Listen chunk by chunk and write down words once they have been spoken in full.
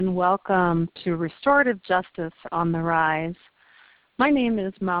And welcome to Restorative Justice on the Rise. My name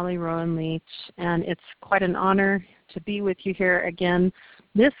is Molly Rowan Leach, and it's quite an honor to be with you here again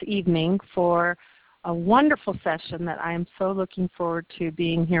this evening for a wonderful session that I am so looking forward to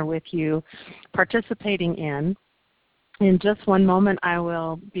being here with you, participating in. In just one moment, I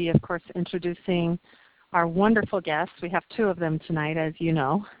will be, of course, introducing our wonderful guests. We have two of them tonight, as you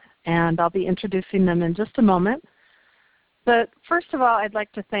know, and I'll be introducing them in just a moment. But first of all, I'd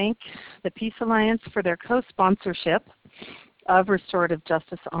like to thank the Peace Alliance for their co-sponsorship of Restorative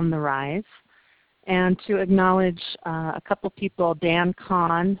Justice on the Rise, and to acknowledge a couple people, Dan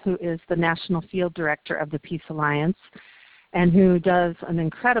Kahn, who is the National Field Director of the Peace Alliance, and who does an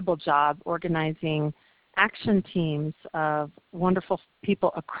incredible job organizing action teams of wonderful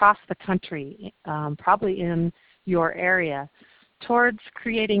people across the country, probably in your area, towards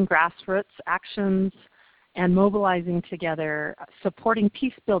creating grassroots actions and mobilizing together, supporting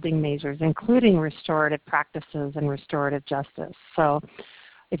peace-building measures, including restorative practices and restorative justice. So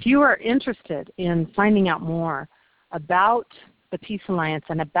if you are interested in finding out more about the Peace Alliance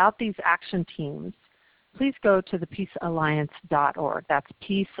and about these action teams, please go to thepeacealliance.org. That's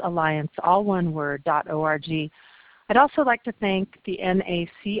peacealliance, all one word, .org. I'd also like to thank the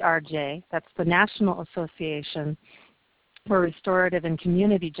NACRJ, that's the National Association for Restorative and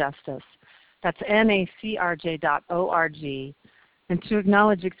Community Justice. That's nacrj.org, and to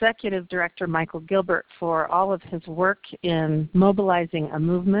acknowledge Executive Director Michael Gilbert for all of his work in mobilizing a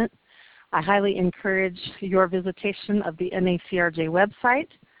movement. I highly encourage your visitation of the NACRJ website,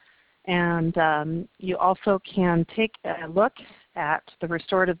 and you also can take a look at the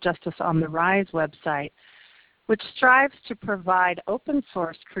Restorative Justice on the Rise website, which strives to provide open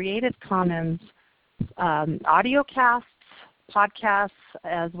source Creative Commons audio casts, podcasts,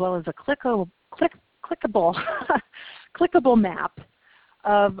 as well as a clickable map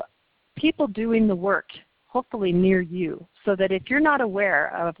of people doing the work, hopefully near you, so that if you're not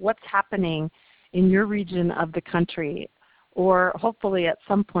aware of what's happening in your region of the country, or hopefully at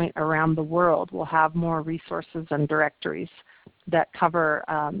some point around the world, we'll have more resources and directories that cover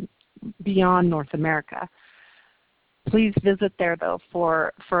beyond North America. Please visit there, though,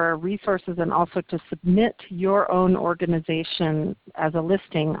 for resources and also to submit your own organization as a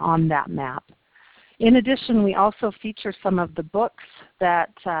listing on that map. In addition, we also feature some of the books that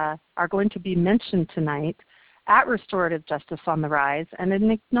are going to be mentioned tonight at Restorative Justice on the Rise, and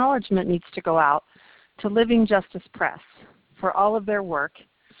an acknowledgement needs to go out to Living Justice Press for all of their work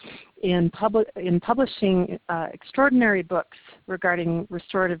in publishing extraordinary books regarding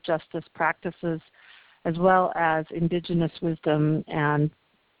restorative justice practices, as well as indigenous wisdom and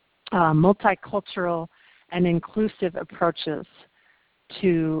multicultural and inclusive approaches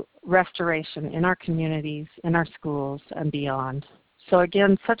to restoration in our communities, in our schools, and beyond. So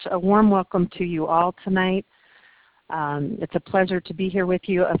again, such a warm welcome to you all tonight. It's a pleasure to be here with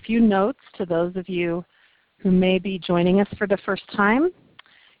you. A few notes to those of you who may be joining us for the first time.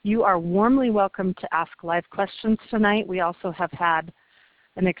 You are warmly welcome to ask live questions tonight. We also have had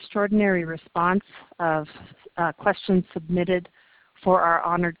an extraordinary response of questions submitted for our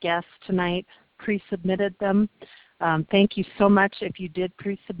honored guests tonight, pre-submitted them. Thank you so much if you did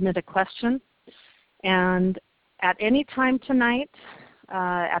pre-submit a question. And at any time tonight,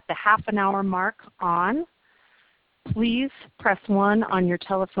 at the half an hour mark on, please press 1 on your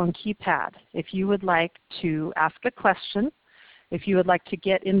telephone keypad if you would like to ask a question, if you would like to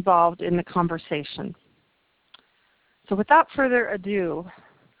get involved in the conversation. So without further ado,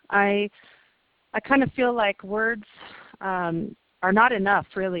 I kind of feel like words are not enough,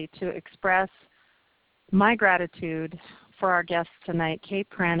 really, to express my gratitude for our guests tonight, Kay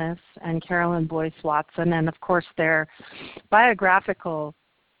Pranis and Carolyn Boyce Watson, and of course their biographical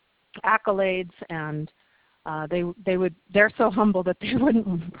accolades, and they're so humble that they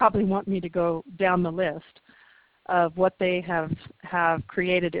wouldn't probably want me to go down the list of what they have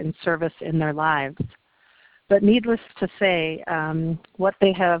created in service in their lives. But needless to say, what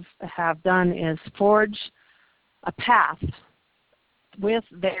they have done is forge a path with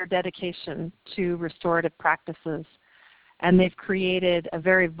their dedication to restorative practices. And they've created a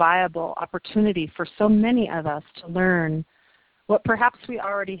very viable opportunity for so many of us to learn what perhaps we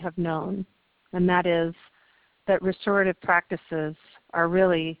already have known, and that is that restorative practices are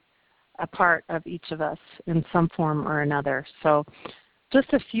really a part of each of us in some form or another. So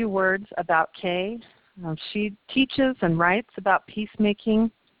just a few words about Kay. She teaches and writes about peacemaking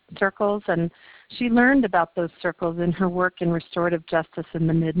circles, and she learned about those circles in her work in restorative justice in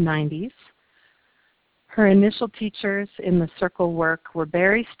the mid-90s. Her initial teachers in the circle work were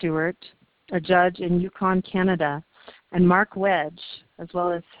Barry Stewart, a judge in Yukon, Canada, and Mark Wedge, as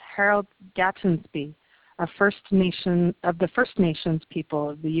well as Harold Gattensby, of the First Nations people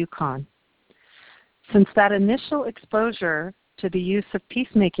of the Yukon. Since that initial exposure to the use of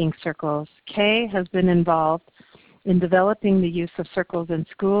peacemaking circles, Kay has been involved in developing the use of circles in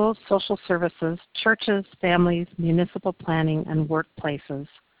schools, social services, churches, families, municipal planning, and workplaces.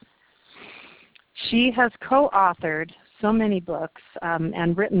 She has co-authored so many books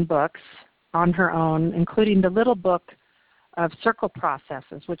and written books on her own, including the Little Book of Circle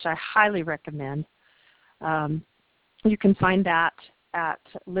Processes, which I highly recommend. You can find that at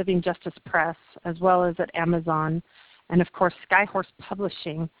Living Justice Press as well as at Amazon. And of course, Skyhorse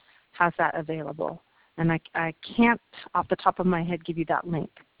Publishing has that available. And I can't, off the top of my head, give you that link.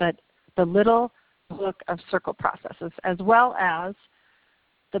 But the Little Book of Circle Processes, as well as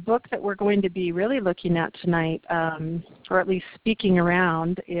the book that we're going to be really looking at tonight, or at least speaking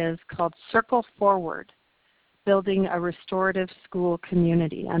around, is called Circle Forward, Building a Restorative School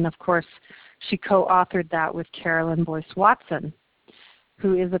Community. And of course, she co-authored that with Carolyn Boyce Watson,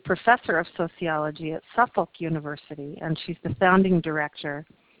 who is a professor of sociology at Suffolk University, and she's the founding director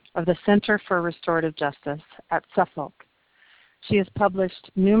of the Center for Restorative Justice at Suffolk. She has published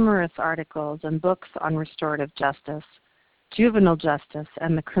numerous articles and books on restorative justice, juvenile justice,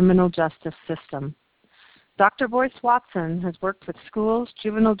 and the criminal justice system. Dr. Boyce Watson has worked with schools,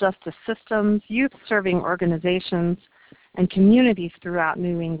 juvenile justice systems, youth-serving organizations, and communities throughout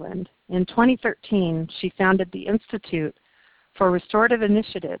New England. In 2013, she founded the Institute for Restorative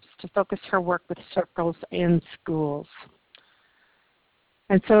Initiatives to focus her work with circles in schools.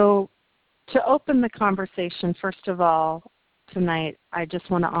 And so to open the conversation, first of all, tonight, I just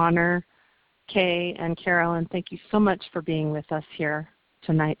want to honor Kay and Carolyn. Thank you so much for being with us here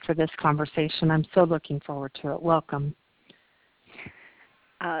tonight for this conversation. I'm so looking forward to it. Welcome.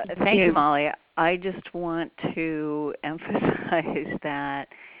 Thank you, Molly. I just want to emphasize that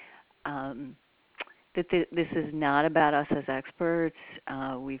this is not about us as experts.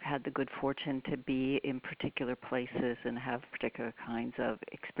 We've had the good fortune to be in particular places and have particular kinds of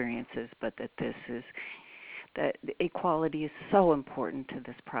experiences, but that equality is so important to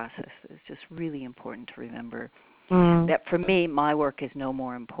this process. It's just really important to remember that for me, my work is no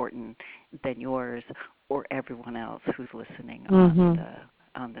more important than yours or everyone else who's listening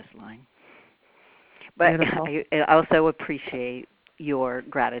on this line. But I also appreciate your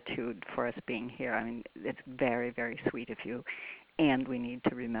gratitude for us being here. I mean, it's very, very sweet of you, and we need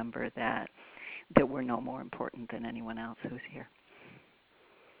to remember that we're no more important than anyone else who's here.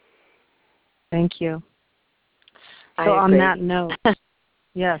 Thank you. So on that note,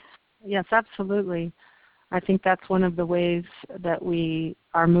 yes, absolutely. I think that's one of the ways that we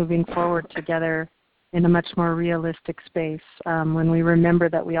are moving forward together in a much more realistic space, when we remember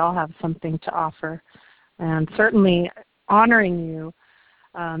that we all have something to offer. And certainly honoring you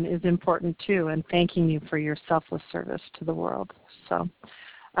is important too, and thanking you for your selfless service to the world. So,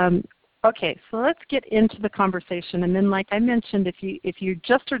 okay, so let's get into the conversation. And then, like I mentioned, if you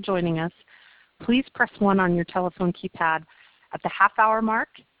just are joining us, please press 1 on your telephone keypad at the half-hour mark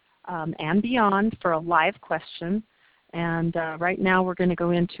and beyond for a live question. And right now we're going to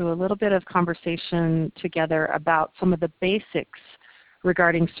go into a little bit of conversation together about some of the basics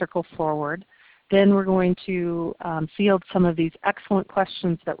regarding Circle Forward. Then we're going to field some of these excellent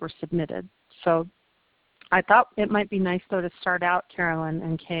questions that were submitted. So I thought it might be nice, though, to start out, Carolyn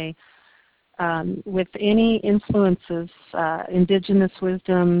and Kay, with any influences, indigenous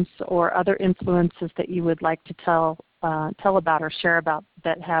wisdoms or other influences that you would like to tell about or share about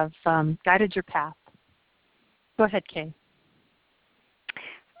that have guided your path. Go ahead, Kay.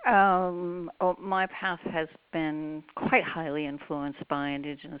 My path has been quite highly influenced by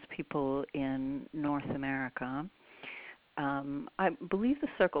indigenous people in North America. I believe the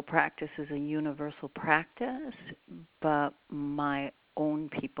circle practice is a universal practice, but my own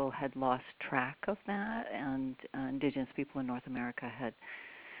people had lost track of that, and indigenous people in North America had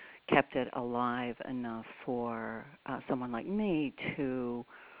kept it alive enough for someone like me to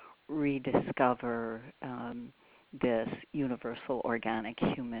rediscover this universal organic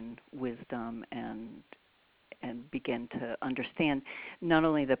human wisdom and begin to understand not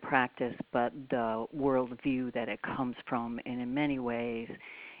only the practice but the worldview that it comes from. And in many ways,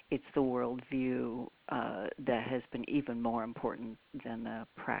 it's the worldview that has been even more important than the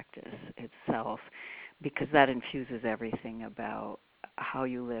practice itself, because that infuses everything about how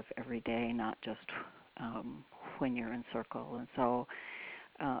you live every day, not just when you're in circle. And so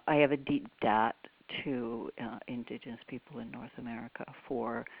I have a deep debt to indigenous people in North America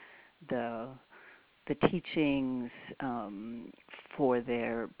for the teachings, for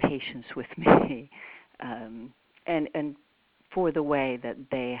their patience with me, and for the way that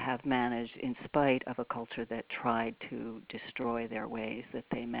they have managed, in spite of a culture that tried to destroy their ways, that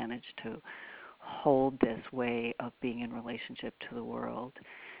they managed to hold this way of being in relationship to the world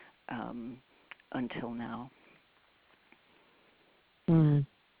until now. Mm.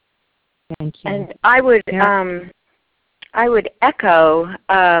 Thank you. And I would echo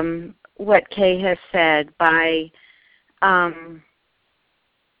what Kay has said by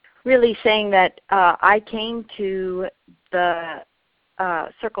really saying that I came to the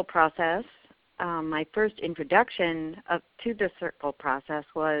circle process. My first introduction to the circle process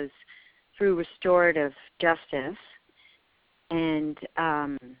was through restorative justice, and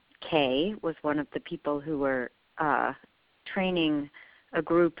Kay was one of the people who were training a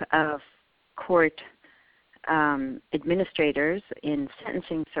group of court administrators in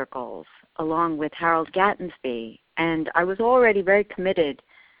sentencing circles, along with Harold Gattensby. And I was already very committed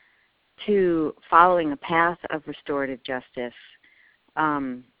to following a path of restorative justice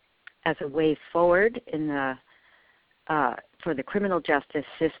as a way forward in the for the criminal justice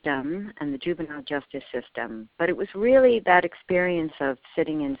system and the juvenile justice system. But it was really that experience of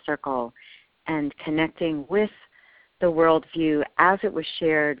sitting in circle and connecting with the worldview as it was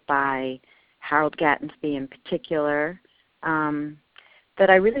shared by Harold Gattensby in particular, that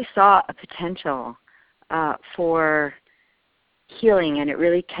I really saw a potential for healing, and it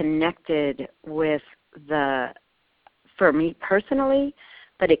really connected with for me personally,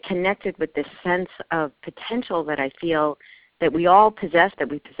 but it connected with this sense of potential that I feel that we all possess, that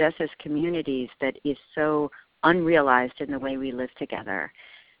we possess as communities, that is so unrealized in the way we live together,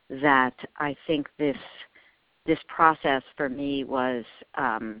 that I think this process for me was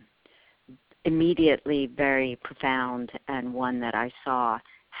immediately very profound, and one that I saw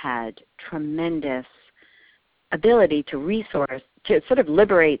had tremendous ability to sort of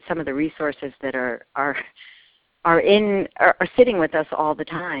liberate some of the resources that are sitting with us all the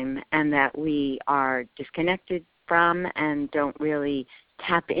time, and that we are disconnected from and don't really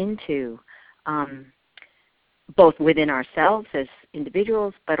tap into, both within ourselves as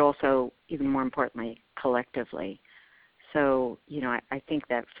individuals, but also, even more importantly, collectively. So, I think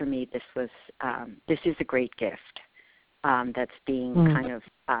that for me, this is a great gift that's being kind of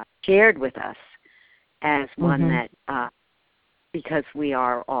shared with us as one that, because we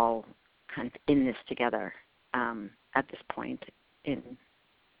are all kind of in this together at this point in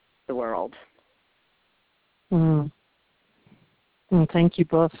the world. Mm. Well, thank you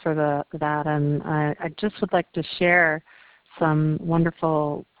both for that. And I just would like to share some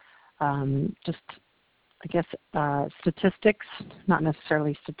wonderful, statistics, not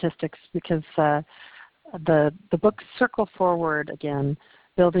necessarily statistics, because the book Circle Forward, again,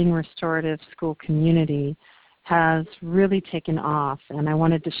 Building Restorative School Community, has really taken off. And I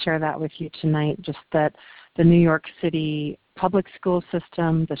wanted to share that with you tonight, just that the New York City public school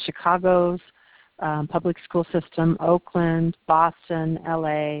system, the Chicago's public school system, Oakland, Boston,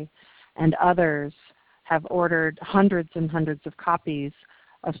 LA, and others have ordered hundreds and hundreds of copies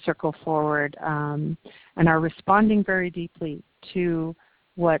of Circle Forward and are responding very deeply to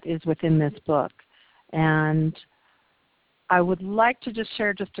what is within this book. And I would like to just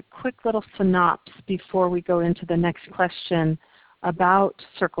share just a quick little synopsis before we go into the next question about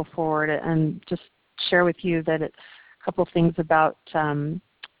Circle Forward, and just share with you that a couple things about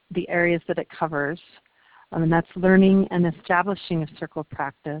the areas that it covers. And that's learning and establishing a circle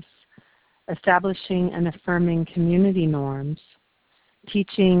practice, establishing and affirming community norms,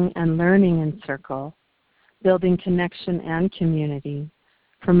 teaching and learning in circle, building connection and community,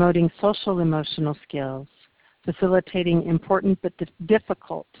 promoting social emotional skills, facilitating important but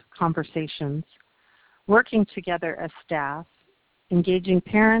difficult conversations, working together as staff, engaging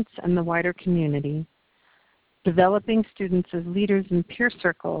parents and the wider community, developing students as leaders in peer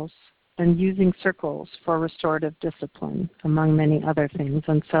circles, and using circles for restorative discipline, among many other things.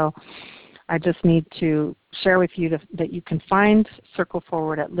 And so I just need to share with you that you can find Circle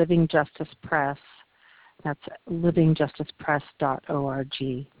Forward at Living Justice Press. That's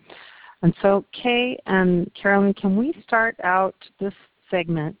livingjusticepress.org. And so Kay and Carolyn, can we start out this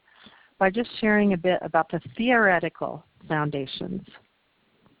segment by just sharing a bit about the theoretical foundations?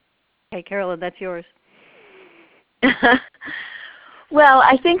 Hey, Carolyn, that's yours. Well,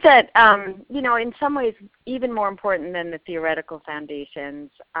 I think that, in some ways, even more important than the theoretical foundations,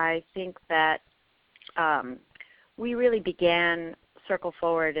 I think that we really began Circle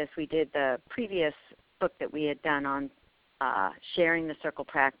Forward as we did the previous book that we had done on sharing the circle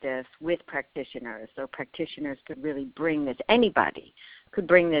practice with practitioners. So practitioners could really bring this, anybody could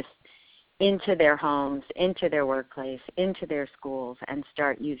bring this into their homes, into their workplace, into their schools, and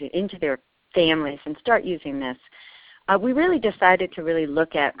start using into their families and start using this, we really decided to really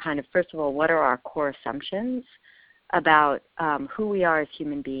look at kind of, first of all, what are our core assumptions about who we are as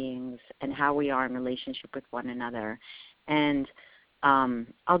human beings and how we are in relationship with one another. And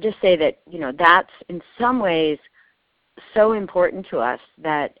I'll just say that, that's in some ways so important to us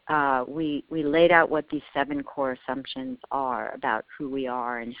that we laid out what these 7 core assumptions are about who we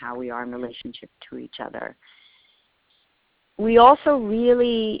are and how we are in relationship to each other. We also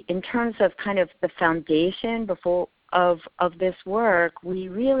really, in terms of kind of the foundation of this work, we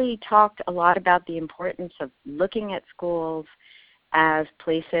really talked a lot about the importance of looking at schools as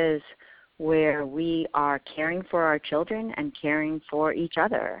places where we are caring for our children and caring for each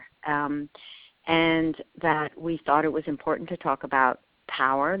other. And that we thought it was important to talk about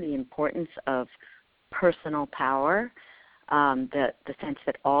power, the importance of personal power, the sense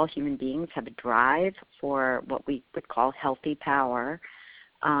that all human beings have a drive for what we would call healthy power,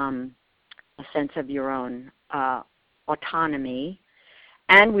 a sense of your own autonomy.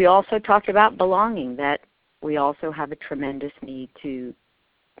 And we also talked about belonging, that we also have a tremendous need to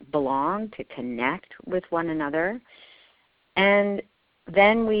belong, to connect with one another. And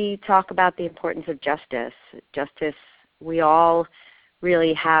then we talk about the importance of justice. Justice, we all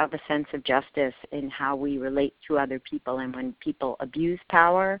really have a sense of justice in how we relate to other people. And when people abuse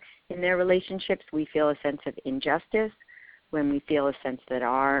power in their relationships, we feel a sense of injustice. When we feel a sense that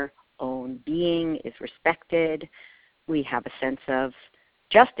our own being is respected, we have a sense of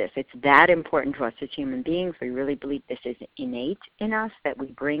justice. It's that important to us as human beings. We really believe this is innate in us, that we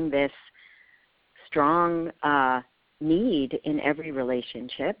bring this strong need in every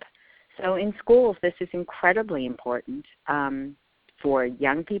relationship. So in schools, this is incredibly important for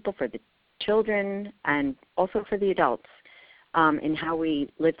young people, for the children, and also for the adults in how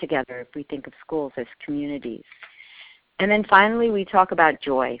we live together if we think of schools as communities. And then finally, we talk about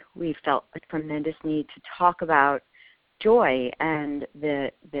joy. We felt a tremendous need to talk about joy, and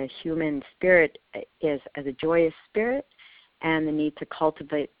the human spirit is as a joyous spirit, and the need to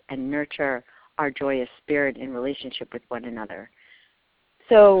cultivate and nurture our joyous spirit in relationship with one another.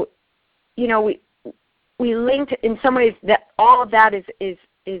 So, we linked in some ways that all of that is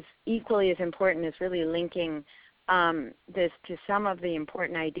equally as important as really linking this to some of the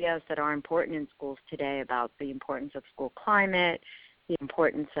important ideas that are important in schools today about the importance of school climate, the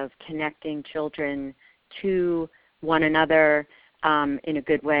importance of connecting children to one another in a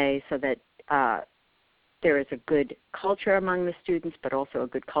good way, so that there is a good culture among the students, but also a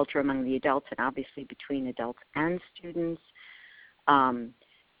good culture among the adults, and obviously between adults and students.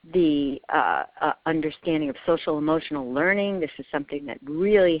 The understanding of social emotional learning. This is something that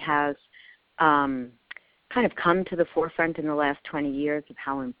really has kind of come to the forefront in the last 20 years of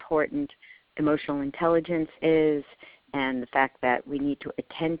how important emotional intelligence is, and the fact that we need to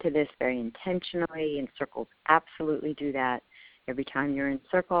attend to this very intentionally, and circles absolutely do that every time you're in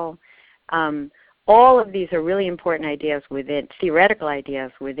circle. All of these are really important ideas within, theoretical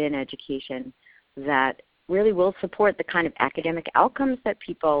ideas within education that really will support the kind of academic outcomes that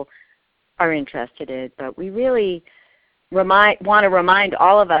people are interested in. But we really want to remind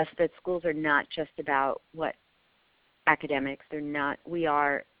all of us that schools are not just about what academics, they're not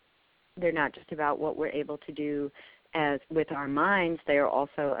just about what we're able to do as with our minds. They are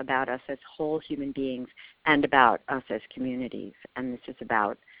also about us as whole human beings and about us as communities. And this is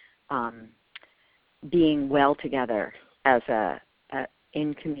about being well together as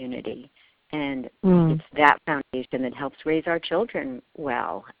in community. And it's that foundation that helps raise our children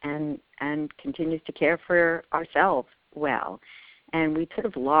well and continues to care for ourselves well. And we sort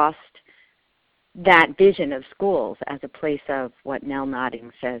of lost that vision of schools as a place of what Nell Nodding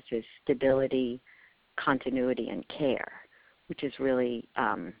says is stability, continuity, and care, which is really,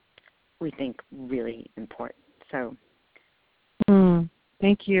 we think, really important. So,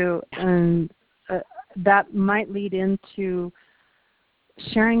 thank you. And that might lead into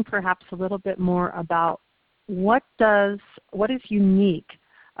sharing perhaps a little bit more about what is unique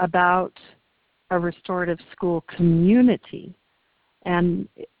about a restorative school community, and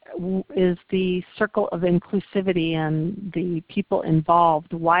is the circle of inclusivity and the people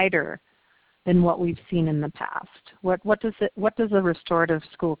involved wider than what we've seen in the past? What does a restorative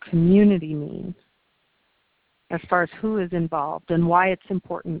school community mean as far as who is involved and why it's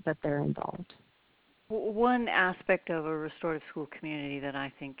important that they're involved? One aspect of a restorative school community that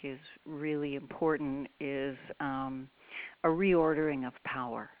I think is really important is a reordering of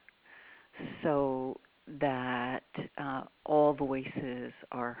power, so that all voices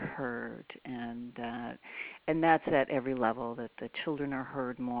are heard, and that's at every level, that the children are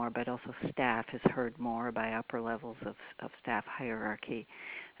heard more, but also staff is heard more by upper levels of staff hierarchy.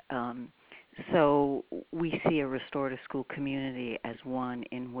 So we see a restorative school community as one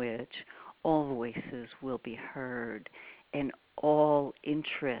in which all voices will be heard and all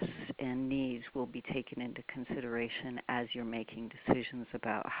interests and needs will be taken into consideration as you're making decisions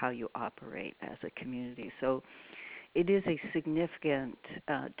about how you operate as a community. So it is a significant,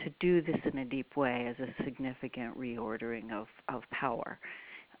 to do this in a deep way, as a significant reordering of power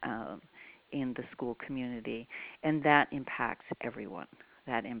in the school community, and that impacts everyone.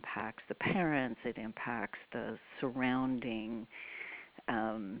 That impacts the parents, it impacts the surrounding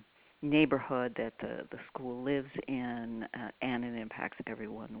neighborhood that the school lives in, and it impacts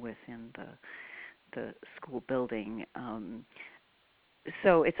everyone within the school building.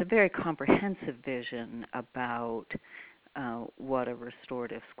 So it's a very comprehensive vision about what a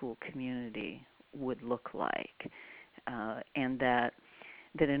restorative school community would look like, and that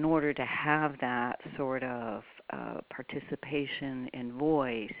in order to have that sort of participation and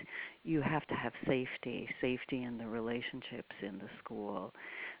voice, you have to have safety in the relationships in the school,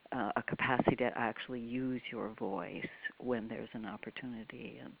 a capacity to actually use your voice when there's an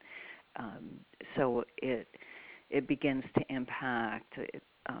opportunity, and so it begins to impact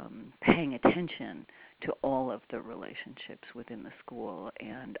paying attention to all of the relationships within the school,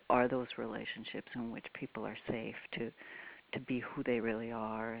 and are those relationships in which people are safe to be who they really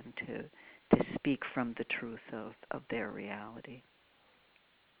are and to speak from the truth of their reality.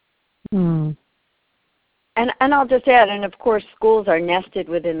 Mm. And I'll just add, and of course schools are nested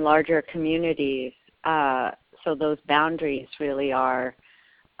within larger communities, so those boundaries really are,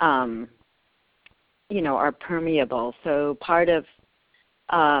 are permeable. So part of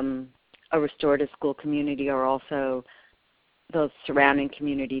a restorative school community are also those surrounding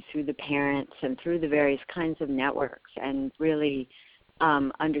communities through the parents and through the various kinds of networks, and really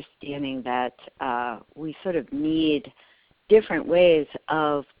understanding that we sort of need different ways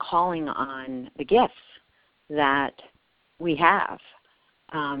of calling on the gifts that we have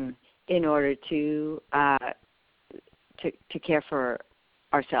in order to care for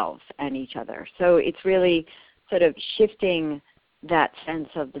ourselves and each other. So it's really sort of shifting that sense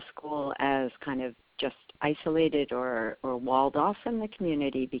of the school as kind of just isolated or walled off from the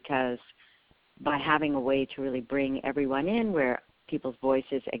community, because by having a way to really bring everyone in where people's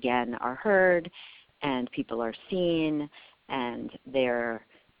voices again are heard and people are seen and their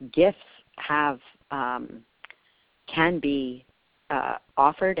gifts have can be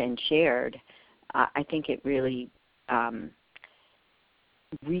offered and shared, I think it really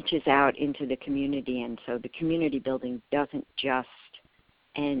reaches out into the community, and so the community building doesn't just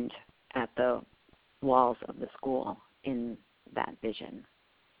end at the walls of the school in that vision.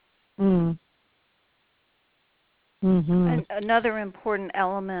 Mm. Mm-hmm. And another important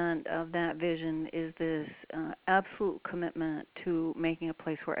element of that vision is this absolute commitment to making a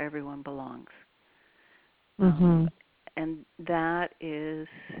place where everyone belongs. Mm-hmm. And that is,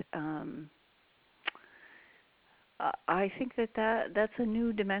 I think that's a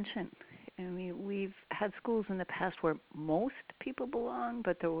new dimension. I mean, we've had schools in the past where most people belong,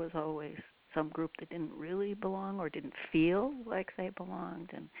 but there was always some group that didn't really belong or didn't feel like they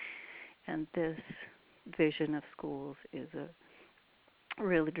belonged. And this vision of schools is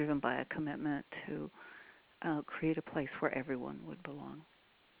really driven by a commitment to create a place where everyone would belong.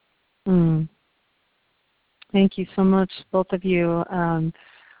 Mm. Thank you so much, both of you.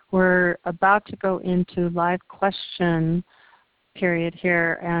 We're about to go into live question period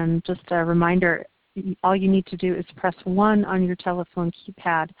here, and just a reminder, all you need to do is press 1 on your telephone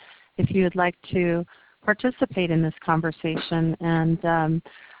keypad if you would like to participate in this conversation. And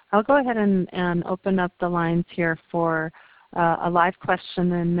I'll go ahead and open up the lines here for a live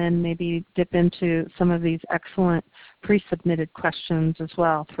question, and then maybe dip into some of these excellent pre-submitted questions as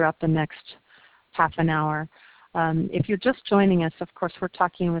well throughout the next half an hour. If you're just joining us, of course, we're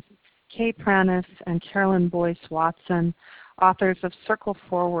talking with Kay Pranis and Carolyn Boyce Watson, authors of Circle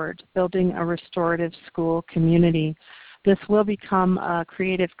Forward, Building a Restorative School Community. This will become a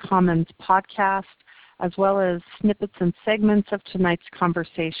Creative Commons podcast, as well as snippets and segments of tonight's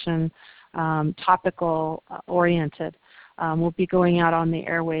conversation, topical oriented. We'll be going out on the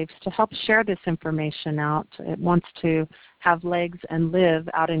airwaves to help share this information out. It wants to have legs and live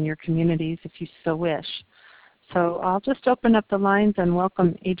out in your communities if you so wish. So I'll just open up the lines and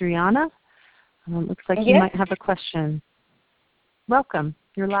welcome Adriana. Looks like you might have a question. Welcome.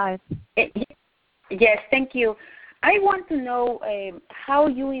 You're live. Yes, thank you. I want to know how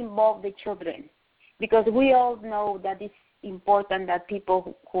you involve the children, because we all know that it's important that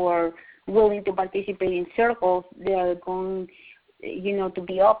people who are willing to participate in circles, they are going, to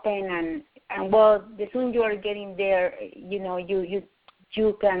be open and well, the sooner you are getting there,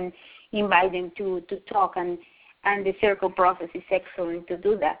 you can invite them to talk, and the circle process is excellent to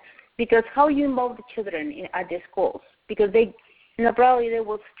do that. Because how you involve the children at the schools, because they, probably they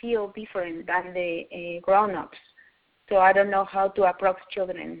will feel different than the grown-ups. So I don't know how to approach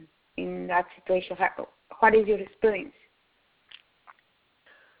children in that situation. What is your experience?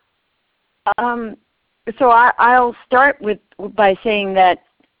 So I'll start by saying that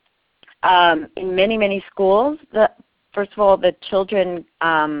in many schools, first of all, the children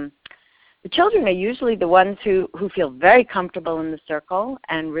are usually the ones who feel very comfortable in the circle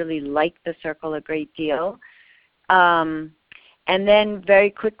and really like the circle a great deal. And then very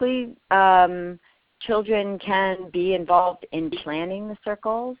quickly, children can be involved in planning the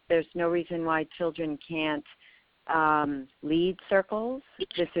circles. There's no reason why children can't lead circles.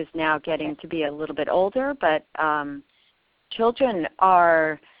 This is now getting to be a little bit older, but children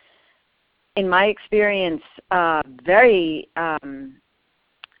are, in my experience, very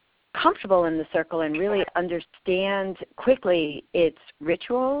comfortable in the circle and really understand quickly its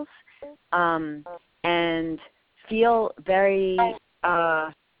rituals and feel very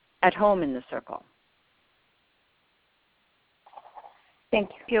at home in the circle.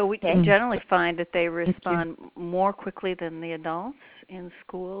 Thank you. Yeah, we can generally find that they respond more quickly than the adults in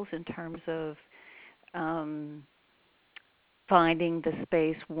schools in terms of finding the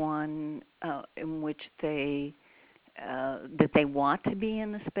space, one, in which they that they want to be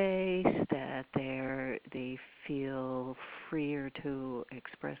in the space, that they feel freer to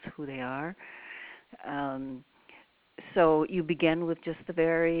express who they are. So you begin with just the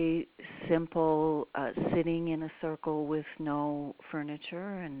very simple sitting in a circle with no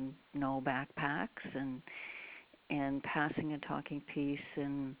furniture and no backpacks, and passing a talking piece,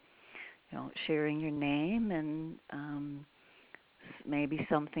 and sharing your name and maybe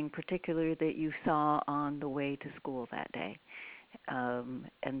something particular that you saw on the way to school that day. And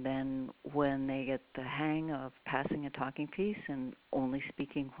then when they get the hang of passing a talking piece and only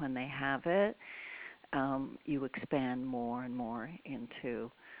speaking when they have it, you expand more and more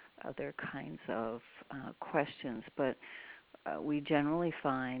into other kinds of questions. But we generally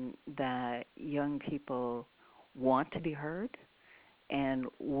find that young people want to be heard, and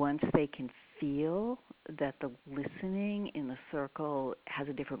once they can feel that the listening in the circle has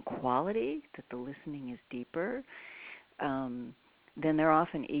a different quality, that the listening is deeper, then they're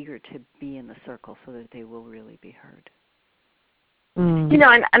often eager to be in the circle so that they will really be heard. And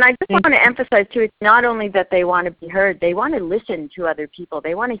I just want to emphasize, too, it's not only that they want to be heard, they want to listen to other people.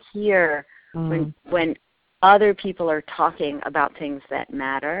 They want to hear when other people are talking about things that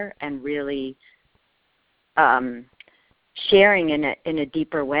matter and really sharing in a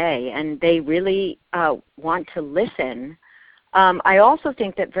deeper way. And they really want to listen. I also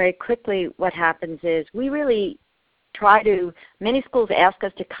think that very quickly what happens is we really many schools ask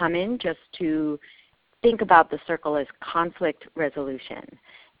us to come in just to think about the circle as conflict resolution.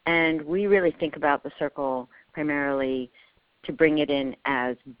 And we really think about the circle primarily to bring it in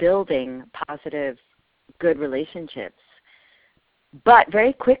as building positive, good relationships. But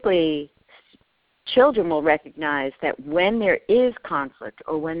very quickly, children will recognize that when there is conflict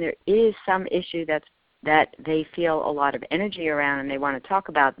or when there is some issue that they feel a lot of energy around and they want to talk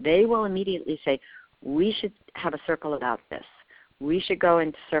about, they will immediately say, we should have a circle about this. We should go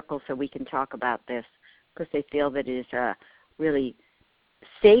into circles so we can talk about this, because they feel that it is a really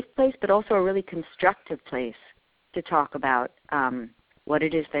safe place, but also a really constructive place to talk about what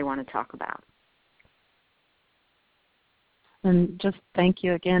it is they want to talk about. And just thank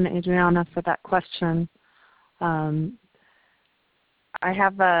you again, Adriana, for that question. I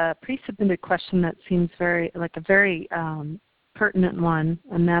have a pre-submitted question that seems very pertinent one,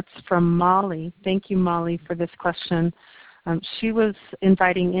 and that's from Molly. Thank you, Molly, for this question. She was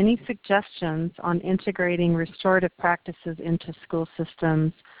inviting any suggestions on integrating restorative practices into school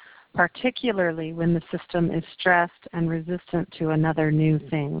systems, particularly when the system is stressed and resistant to another new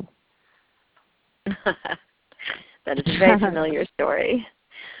thing. That is a very familiar story.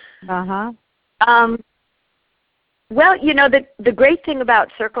 Uh-huh. Well, the great thing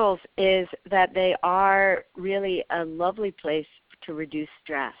about circles is that they are really a lovely place to reduce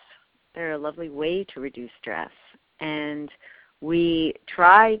stress. They're a lovely way to reduce stress. And we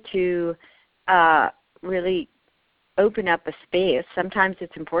try to really open up a space. Sometimes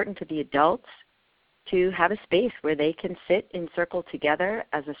it's important to the adults to have a space where they can sit in circle together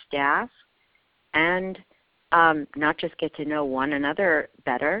as a staff and not just get to know one another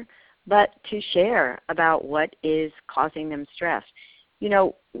better, but to share about what is causing them stress.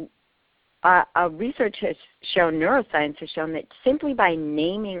 Research has shown, neuroscience has shown that simply by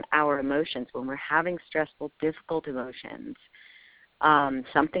naming our emotions when we're having stressful, difficult emotions,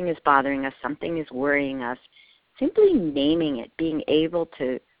 something is bothering us, something is worrying us, simply naming it, being able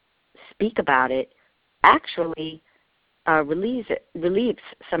to speak about it, actually relieves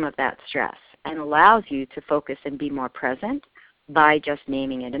some of that stress and allows you to focus and be more present by just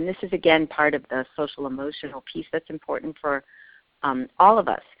naming it. And this is, again, part of the social emotional piece that's important for all of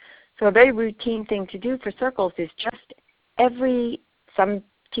us. So a very routine thing to do for circles is just some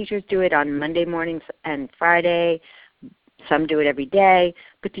teachers do it on Monday mornings and Friday, some do it every day,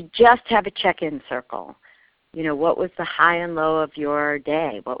 but to just have a check-in circle. You know, what was the high and low of your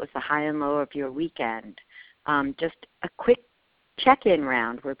day? What was the high and low of your weekend? Just a quick check-in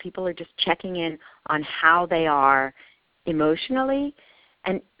round where people are just checking in on how they are emotionally,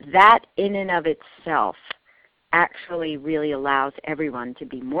 and that in and of itself actually really allows everyone to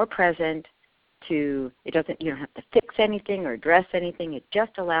be more present. You don't have to fix anything or address anything. It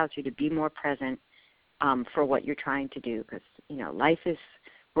just allows you to be more present for what you're trying to do, because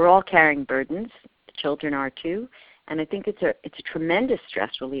we're all carrying burdens. The children are too, and I think it's a tremendous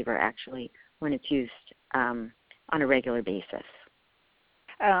stress reliever actually when it's used on a regular basis.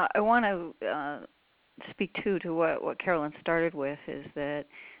 I want to speak to what Carolyn started with, is that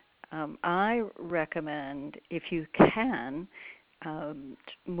I recommend, if you can,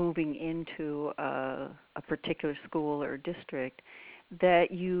 moving into a particular school or district,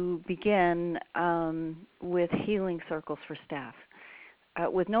 that you begin with healing circles for staff,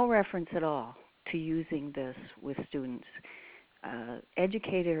 with no reference at all to using this with students.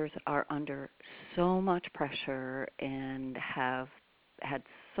 Educators are under so much pressure and have had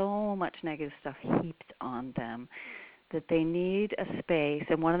so much negative stuff heaped on them that they need a space.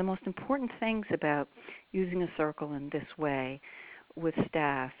 And one of the most important things about using a circle in this way with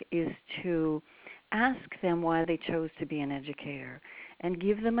staff is to ask them why they chose to be an educator and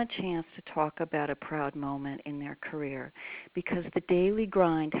give them a chance to talk about a proud moment in their career, because the daily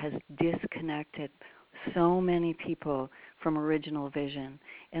grind has disconnected so many people from original vision,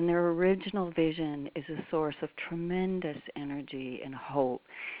 and their original vision is a source of tremendous energy and hope,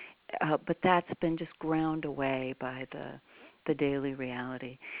 but that's been just ground away by the daily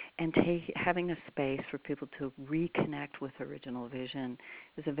reality. And having a space for people to reconnect with original vision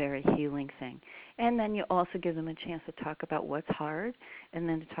is a very healing thing. And then you also give them a chance to talk about what's hard, and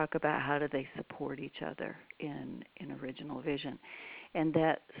then to talk about how do they support each other in original vision. And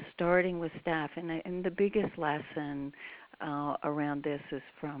that starting with staff, and the biggest lesson around this is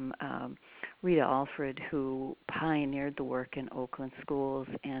from Rita Alfred, who pioneered the work in Oakland schools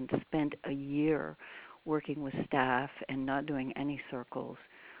and spent a year working with staff and not doing any circles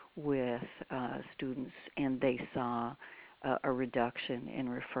with students, and they saw a reduction in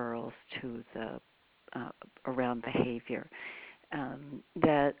referrals to around behavior.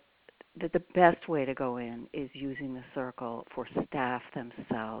 That the best way to go in is using the circle for staff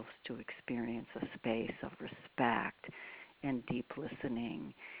themselves to experience a space of respect and deep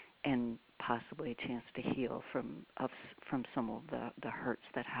listening, and possibly a chance to heal from some of the hurts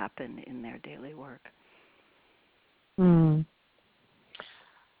that happen in their daily work.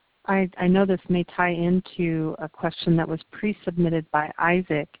 I know this may tie into a question that was pre-submitted by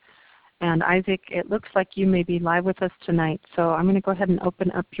Isaac. And Isaac, it looks like you may be live with us tonight, so I'm going to go ahead and open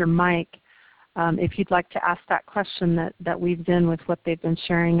up your mic if you'd like to ask that question that weaves in with what they've been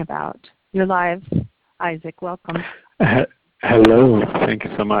sharing about. You're live, Isaac. Welcome. Hello. Thank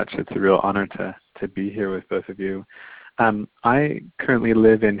you so much. It's a real honor to be here with both of you. I currently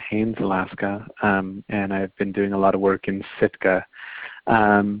live in Haines, Alaska, and I've been doing a lot of work in Sitka.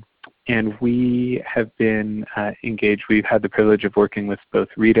 And we have been engaged. We've had the privilege of working with both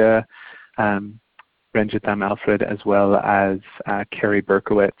Rita Ranjitham Alfred as well as Carrie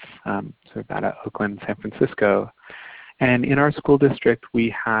Berkowitz, sort of out of Oakland, San Francisco. And in our school district,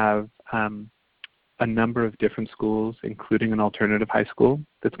 we have a number of different schools, including an alternative high school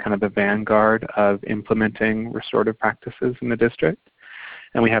that's kind of the vanguard of implementing restorative practices in the district.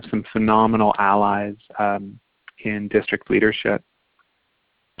 And we have some phenomenal allies in district leadership.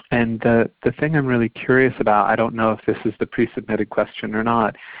 And the thing I'm really curious about, I don't know if this is the pre-submitted question or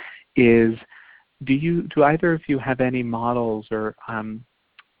not, is do either of you have any models or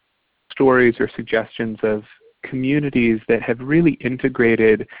stories or suggestions of communities that have really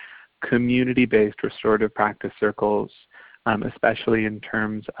integrated community-based restorative practice circles, especially in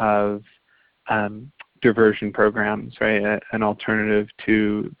terms of diversion programs, right? An alternative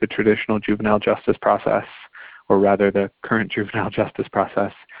to the traditional juvenile justice process, or rather the current juvenile justice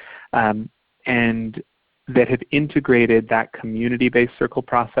process, and that have integrated that community-based circle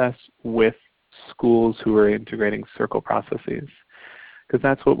process with schools who are integrating circle processes. Because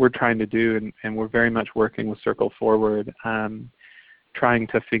that's what we're trying to do, and we're very much working with Circle Forward. trying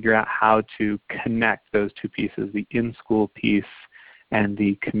to figure out how to connect those two pieces, the in-school piece and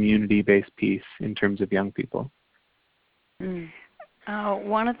the community-based piece in terms of young people?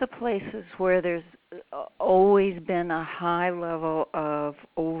 One of the places where there's always been a high level of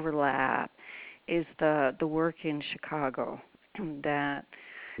overlap is the work in Chicago. That,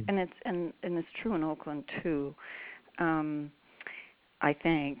 and it's true in Oakland too. I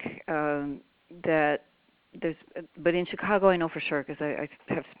think that there's, but in Chicago I know for sure because I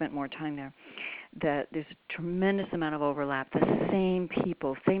have spent more time there, that there's a tremendous amount of overlap. The same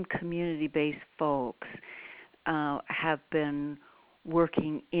people, same community-based folks have been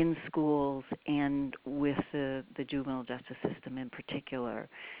working in schools and with the juvenile justice system in particular.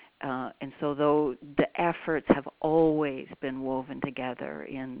 And so though the efforts have always been woven together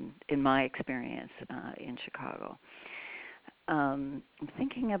in my experience in Chicago. I'm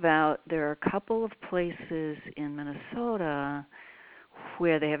thinking about, there are a couple of places in Minnesota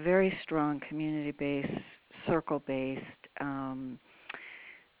where they have very strong community-based, circle-based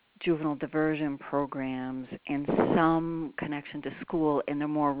juvenile diversion programs and some connection to school, and they're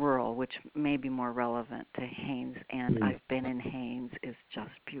more rural, which may be more relevant to Haines. And I've been in Haines. It's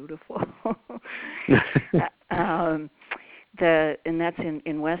just beautiful. And that's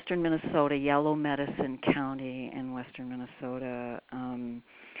in western Minnesota, Yellow Medicine County in western Minnesota. And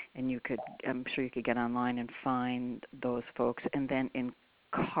I'm sure you could get online and find those folks. And then in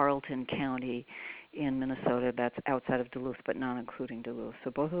Carlton County in Minnesota, that's outside of Duluth but not including Duluth.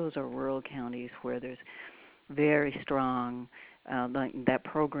 So both of those are rural counties where there's very strong, that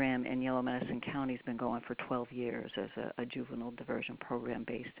program in Yellow Medicine County has been going for 12 years as a juvenile diversion program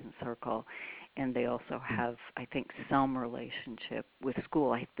based in Circle. And they also have, I think, some relationship with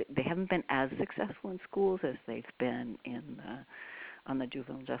school. They haven't been as successful in schools as they've been on the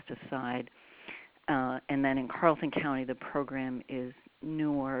juvenile justice side. And then in Carlton County, the program is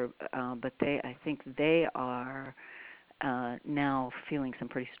newer, but I think they are now feeling some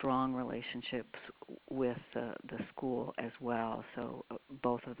pretty strong relationships with the school as well. So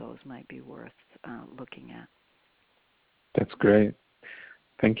both of those might be worth looking at. That's great.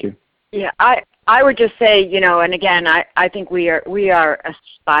 Thank you. Yeah, I would just say, and again, I think we are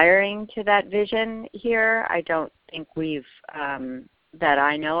aspiring to that vision here. I don't think we've that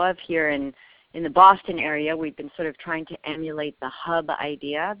I know of here in the Boston area. We've been sort of trying to emulate the hub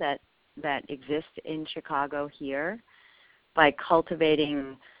idea that exists in Chicago here by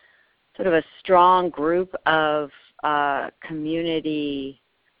cultivating sort of a strong group of community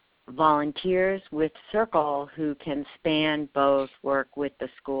volunteers with Circle who can span both work with the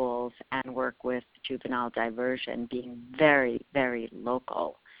schools and work with juvenile diversion, being very, very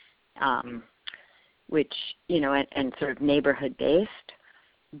local, which, and sort of neighborhood based.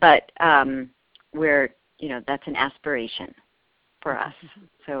 But that's an aspiration for us.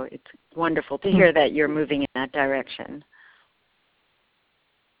 So it's wonderful to hear that you're moving in that direction.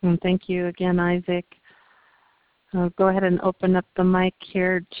 And thank you again, Isaac. I'll go ahead and open up the mic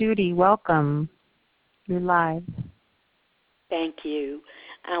here. Judy, welcome. You're live. Thank you.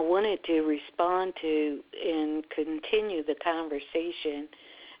 I wanted to respond to and continue the conversation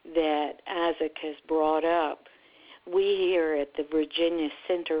that Isaac has brought up. We here at the Virginia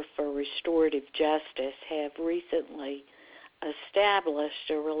Center for Restorative Justice have recently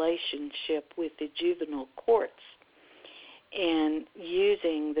established a relationship with the juvenile courts and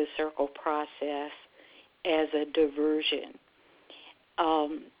using the Circle process as a diversion.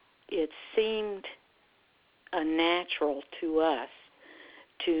 It seemed natural to us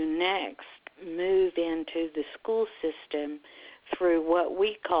to next move into the school system through what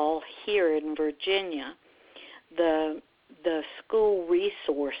we call here in Virginia the school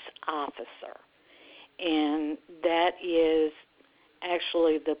resource officer. And that is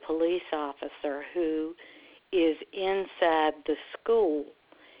actually the police officer who is inside the school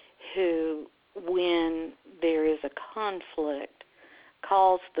who, when there is a conflict,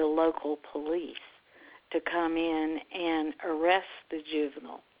 calls the local police to come in and arrest the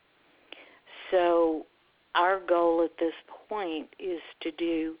juvenile. So our goal at this point is to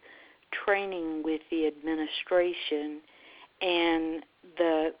do training with the administration and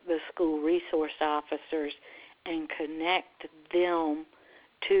the school resource officers and connect them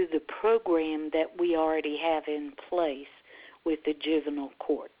to the program that we already have in place with the juvenile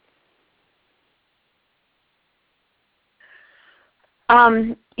court.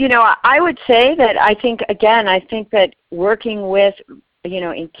 I would say that I think that working with,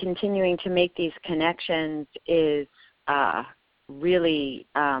 in continuing to make these connections is really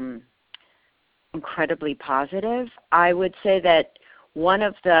incredibly positive. I would say that one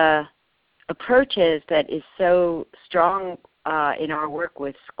of the approaches that is so strong in our work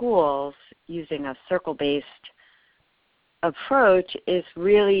with schools using a circle-based approach is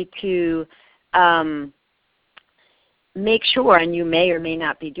really to make sure, and you may or may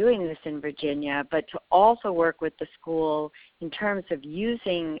not be doing this in Virginia, but to also work with the school in terms of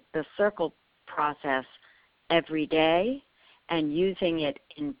using the circle process every day and using it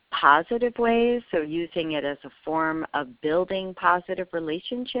in positive ways, so using it as a form of building positive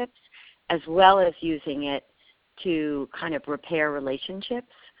relationships, as well as using it to kind of repair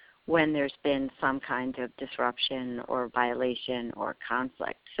relationships when there's been some kind of disruption or violation or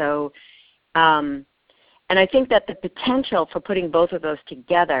conflict. So, and I think that the potential for putting both of those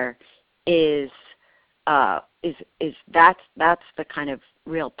together is that's the kind of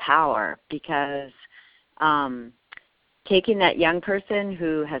real power, because taking that young person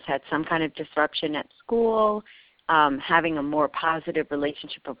who has had some kind of disruption at school, having a more positive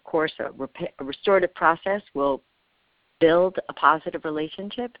relationship, of course, a restorative process will build a positive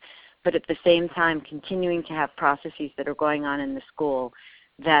relationship, but at the same time continuing to have processes that are going on in the school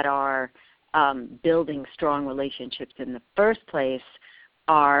that are building strong relationships in the first place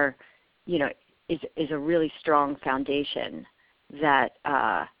are, is a really strong foundation that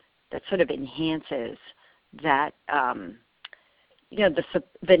that sort of enhances that the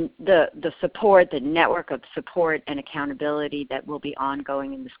support, the network of support and accountability that will be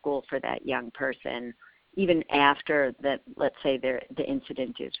ongoing in the school for that young person, even after that, let's say the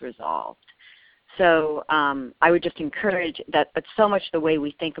incident is resolved. So I would just encourage that, but so much the way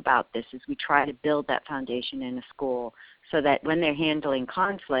we think about this is we try to build that foundation in a school so that when they're handling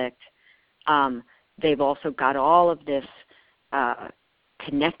conflict, they've also got all of this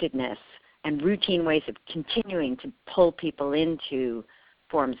connectedness and routine ways of continuing to pull people into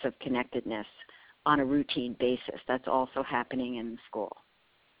forms of connectedness on a routine basis. That's also happening in the school.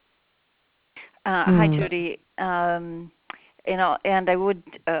 Hi, Judy. And I would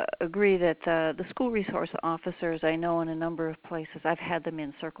agree that the school resource officers, I know in a number of places, I've had them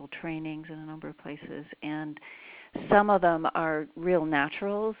in circle trainings in a number of places, and some of them are real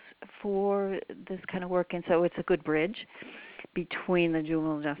naturals for this kind of work, and so it's a good bridge between the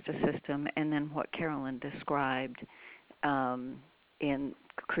juvenile justice system and then what Carolyn described in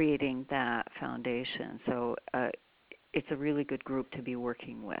creating that foundation. So it's a really good group to be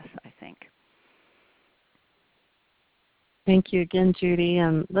working with, I think. Thank you again, Judy.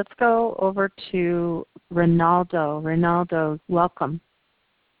 And let's go over to Ronaldo. Ronaldo, welcome.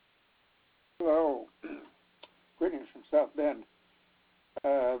 Hello. Greetings from South Bend.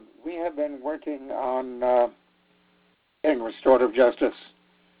 We have been working on getting restorative justice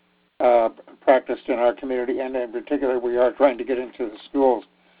practiced in our community, and in particular we are trying to get into the schools.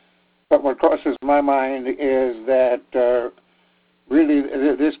 But what crosses my mind is that really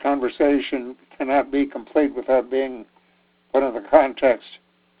this conversation cannot be complete without being put in the context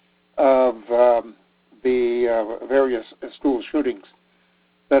of the various school shootings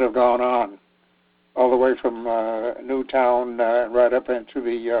that have gone on, all the way from Newtown right up into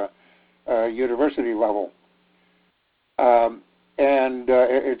the university level. And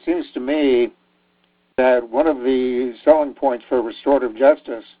it seems to me that one of the selling points for restorative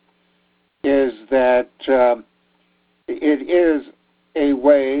justice is that it is a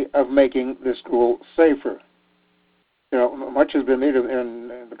way of making the school safer. Much has been made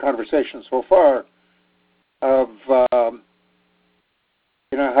in the conversation so far of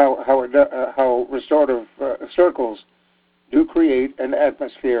how restorative circles do create an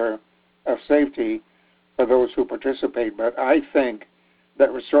atmosphere of safety for those who participate. But I think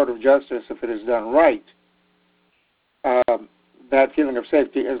that restorative justice, if it is done right, that feeling of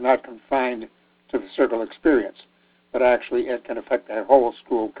safety is not confined to the circle experience, but actually it can affect the whole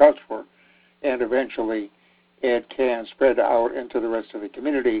school culture, and eventually it can spread out into the rest of the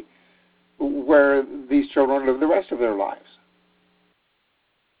community where these children live the rest of their lives.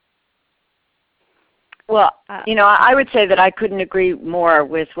 Well, I would say that I couldn't agree more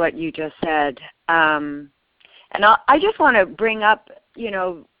with what you just said. And I just want to bring up,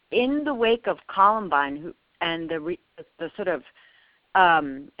 in the wake of Columbine, and the sort of,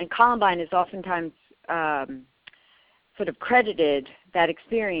 and Columbine is oftentimes sort of credited that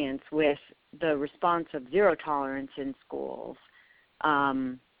experience with the response of zero tolerance in schools.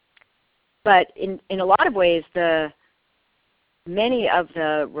 But in a lot of ways, many of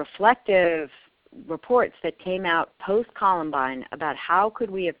the reflective reports that came out post-Columbine about how could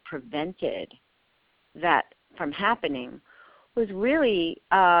we have prevented that from happening was really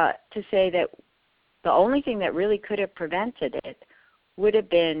to say that the only thing that really could have prevented it would have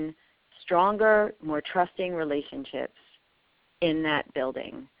been stronger, more trusting relationships in that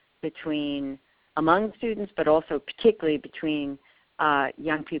building between among students, but also particularly between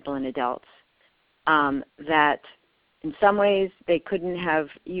young people and adults. That in some ways they couldn't have,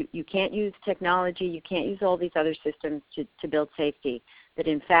 you can't use technology, you can't use all these other systems to build safety. That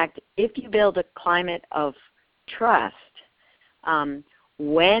in fact, if you build a climate of trust,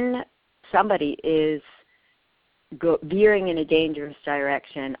 when somebody is veering in a dangerous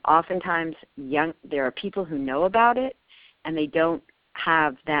direction, oftentimes there are people who know about it and they don't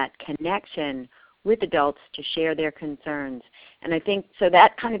have that connection with adults to share their concerns. And I think, so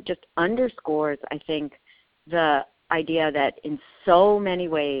that kind of just underscores, I think, the idea that in so many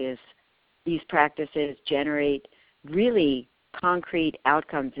ways these practices generate really concrete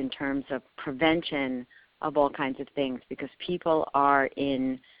outcomes in terms of prevention of all kinds of things, because people are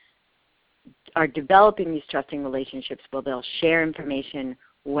developing these trusting relationships where they'll share information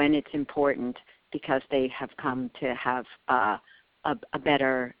when it's important because they have come to have a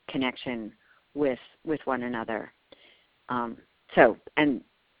better connection with one another. So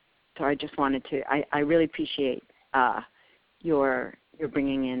I just wanted to, I really appreciate your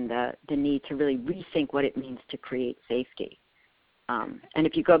bringing in the need to really rethink what it means to create safety. And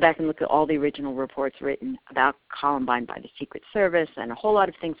if you go back and look at all the original reports written about Columbine by the Secret Service and a whole lot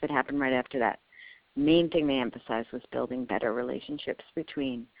of things that happened right after that, the main thing they emphasized was building better relationships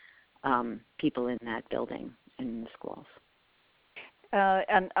between people in that building and in the schools.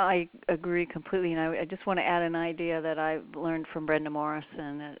 And I agree completely. And I just want to add an idea that I've learned from Brenda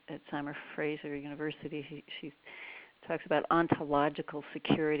Morrison at Simon Fraser University. She talks about ontological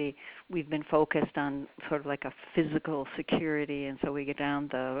security. We've been focused on sort of like a physical security, and so we get down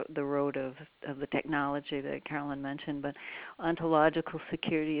the road of the technology that Carolyn mentioned. But ontological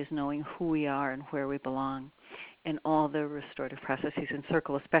security is knowing who we are and where we belong. And all the restorative processes in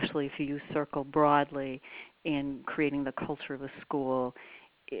Circle, especially if you use Circle broadly in creating the culture of a school,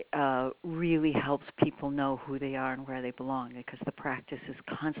 really helps people know who they are and where they belong, because the practice is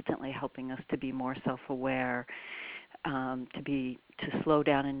constantly helping us to be more self-aware, to slow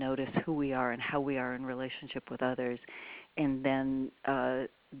down and notice who we are and how we are in relationship with others. And then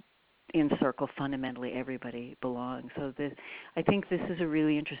in Circle, fundamentally everybody belongs. So I think this is a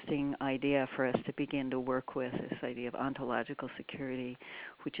really interesting idea for us to begin to work with, this idea of ontological security,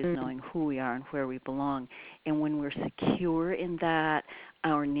 which is knowing who we are and where we belong. And when we're secure in that,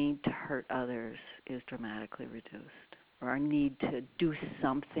 our need to hurt others is dramatically reduced, or our need to do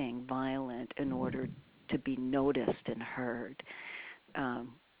something violent in order to be noticed and heard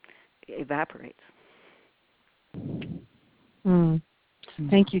evaporates.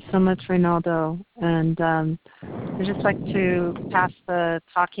 Thank you so much, Reynaldo. And I'd just like to pass the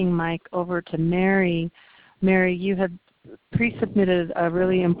talking mic over to Mary. Mary, you had pre-submitted a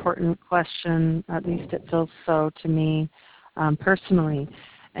really important question, at least it feels so to me personally.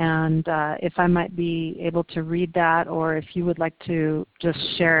 And if I might be able to read that, or if you would like to just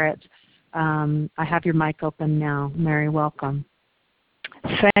share it, I have your mic open now. Mary, welcome.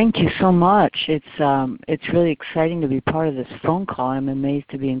 Thank you so much. It's really exciting to be part of this phone call. I'm amazed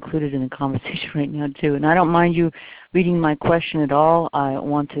to be included in the conversation right now too. And I don't mind you reading my question at all. I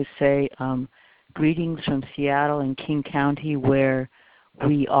want to say greetings from Seattle and King County, where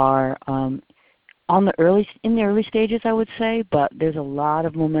we are in the early stages, I would say, but there's a lot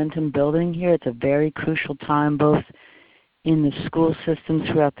of momentum building here. It's a very crucial time, both in the school systems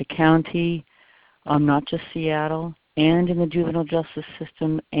throughout the county, not just Seattle, and in the juvenile justice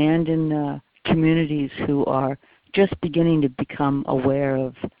system, and in the communities who are just beginning to become aware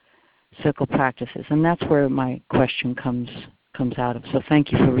of Circle practices. And that's where my question comes out of. So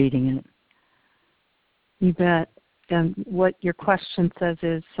thank you for reading it. You bet. And what your question says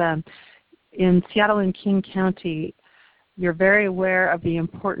is, in Seattle and King County, you're very aware of the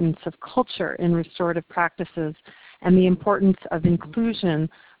importance of culture in restorative practices and the importance of inclusion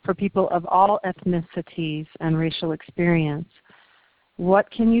for people of all ethnicities and racial experience. What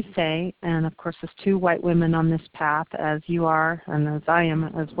can you say, and of course as two white women on this path, as you are and as I am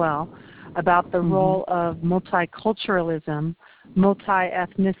as well, about the role of multiculturalism,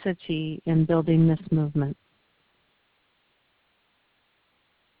 multi-ethnicity in building this movement?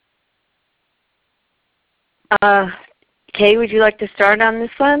 Kay, would you like to start on this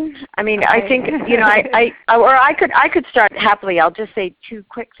one? I mean, I think, you know, I could start happily. I'll just say two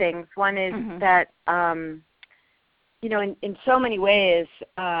quick things. One is that, you know, in so many ways,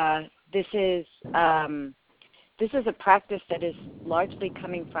 this is a practice that is largely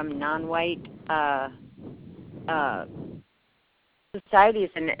coming from non-white societies,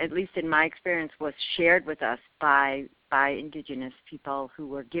 and at least in my experience, was shared with us by indigenous people who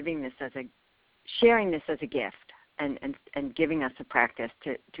were sharing this as a gift. and giving us a practice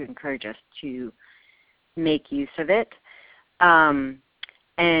to encourage us to make use of it.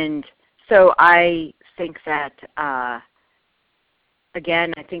 And so I think that,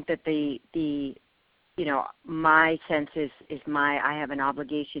 again, I think that my sense is I have an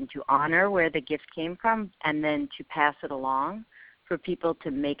obligation to honor where the gift came from and then to pass it along for people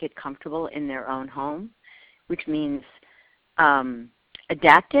to make it comfortable in their own home, which means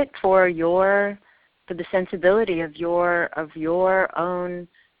adapt it for the sensibility of your own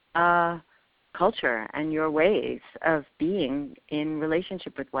culture and your ways of being in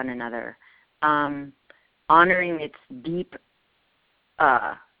relationship with one another, honoring its deep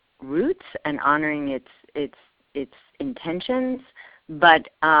roots and honoring its intentions, but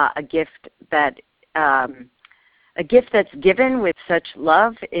a gift that's given with such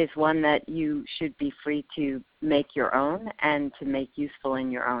love is one that you should be free to make your own and to make useful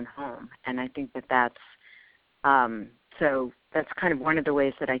in your own home. And I think that's so that's kind of one of the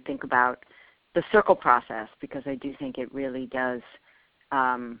ways that I think about the circle process, because I do think it really does,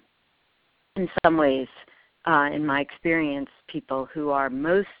 in some ways, in my experience, people who are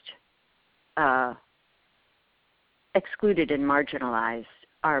most excluded and marginalized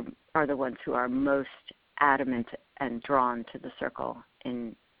are the ones who are most adamant and drawn to the circle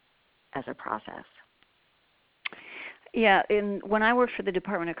as a process. Yeah, when I worked for the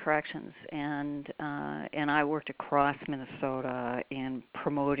Department of Corrections, and I worked across Minnesota in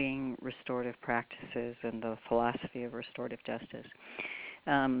promoting restorative practices and the philosophy of restorative justice.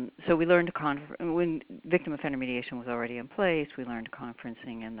 So we learned when victim offender mediation was already in place, we learned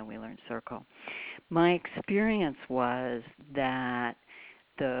conferencing, and then we learned circle. My experience was that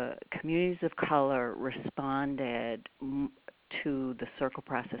the communities of color responded to the circle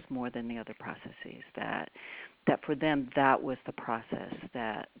process more than the other processes, that for them that was the process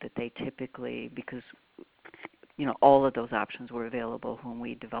that they typically, because all of those options were available when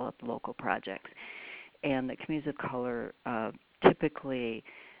we developed local projects, and the communities of color typically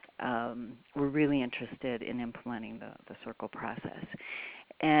were really interested in implementing the circle process.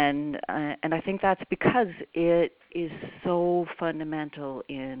 And I think that's because it is so fundamental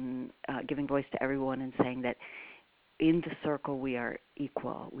in giving voice to everyone and saying that in the circle we are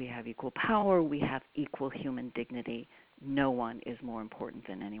equal. We have equal power. We have equal human dignity. No one is more important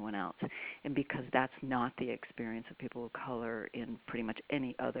than anyone else. And because that's not the experience of people of color in pretty much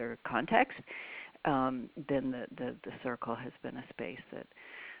any other context, then the circle has been a space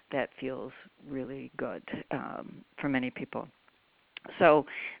that feels really good for many people. So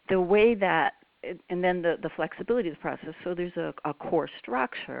the way that, and then the flexibility of the process, so there's a core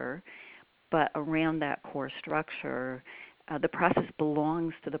structure, but around that core structure, the process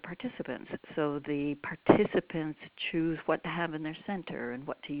belongs to the participants. So the participants choose what to have in their center and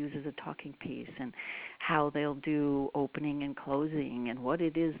what to use as a talking piece and how they'll do opening and closing and what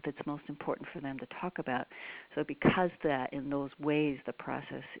it is that's most important for them to talk about. So because that, in those ways, the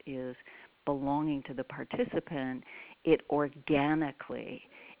process is belonging to the participant, it organically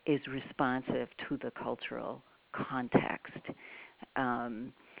is responsive to the cultural context.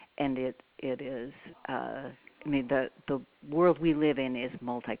 And it is, the world we live in is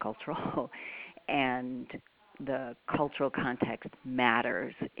multicultural, and the cultural context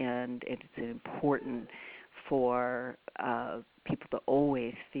matters, and it's important for people to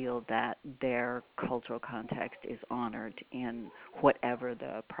always feel that their cultural context is honored in whatever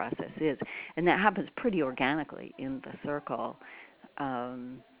the process is. And that happens pretty organically in the circle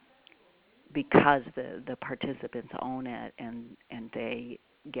because the participants own it, and they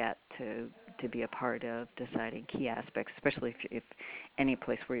get to be a part of deciding key aspects, especially if any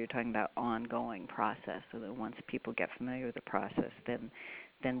place where you're talking about ongoing process, so that once people get familiar with the process, then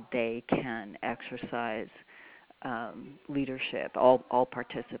they can exercise leadership. All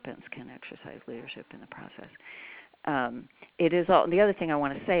participants can exercise leadership in the process. It is all. The other thing I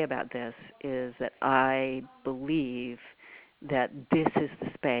want to say about this is that I believe that this is the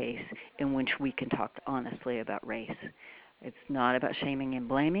space in which we can talk honestly about race. It's not about shaming and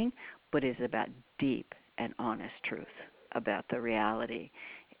blaming, but it's about deep and honest truth about the reality,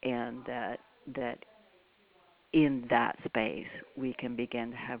 and that in that space we can begin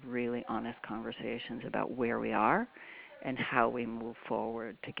to have really honest conversations about where we are and how we move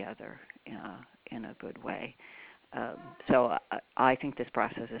forward together in a good way. So I think this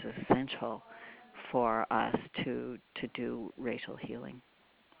process is essential for us to do racial healing.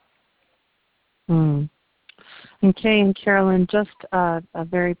 And Kay and Carolyn, just a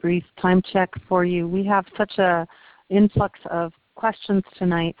very brief time check for you. We have such an influx of questions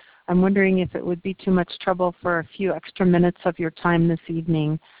tonight. I'm wondering if it would be too much trouble for a few extra minutes of your time this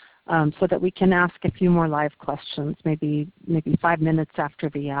evening so that we can ask a few more live questions, maybe 5 minutes after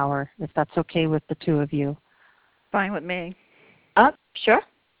the hour, if that's okay with the two of you. Fine with me. Sure.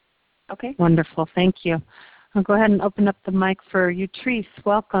 Okay. Wonderful. Thank you. I'll go ahead and open up the mic for Utrice.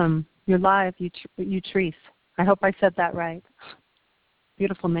 Welcome. You're live, Utrice. I hope I said that right.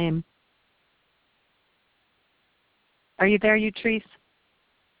 Beautiful name. Are you there, Utrice?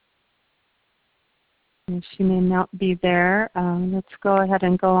 She may not be there. Let's go ahead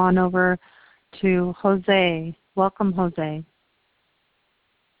and go on over to Jose. Welcome, Jose. I'm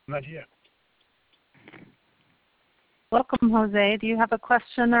not here. Welcome, Jose. Do you have a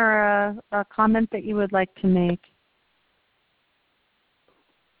question or a comment that you would like to make?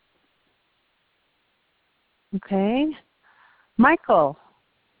 Okay. Michael.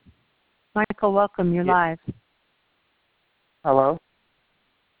 Michael, welcome. You're live. Hello.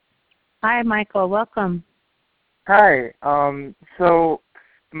 Hi, Michael. Welcome. Hi. So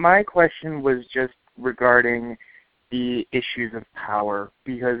my question was just regarding the issues of power,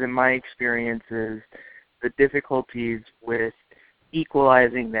 because in my experiences, the difficulties with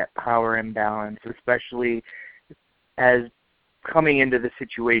equalizing that power imbalance, especially as coming into the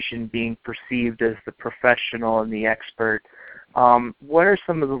situation being perceived as the professional and the expert, what are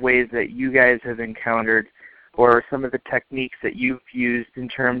some of the ways that you guys have encountered or some of the techniques that you've used in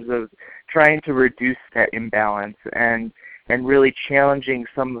terms of trying to reduce that imbalance and really challenging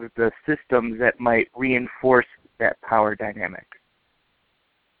some of the systems that might reinforce that power dynamic?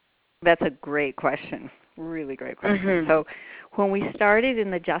 That's a great question. Really great question. Mm-hmm. So when we started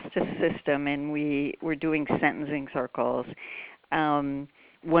in the justice system and we were doing sentencing circles,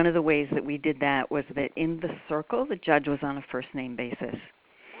 one of the ways that we did that was that in the circle, the judge was on a first-name basis,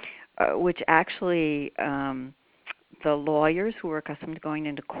 which actually the lawyers who were accustomed to going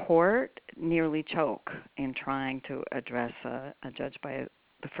into court nearly choke in trying to address a judge by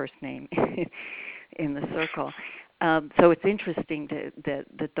the first name in the circle. So it's interesting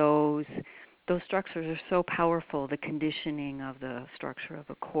that those structures are so powerful, the conditioning of the structure of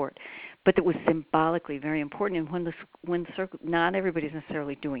a court. But it was symbolically very important. And when the circle, not everybody's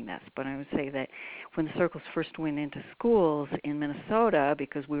necessarily doing this, but I would say that when the circles first went into schools in Minnesota,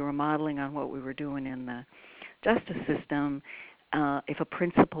 because we were modeling on what we were doing in the justice system, if a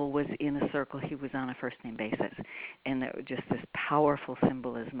principal was in a circle, he was on a first-name basis. And there was just this powerful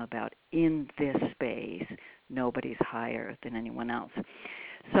symbolism about in this space, nobody's higher than anyone else.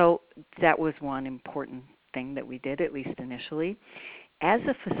 So that was one important thing that we did, at least initially. As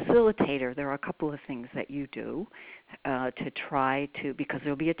a facilitator, there are a couple of things that you do to try to, because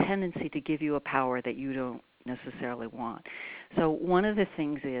there will be a tendency to give you a power that you don't necessarily want. So one of the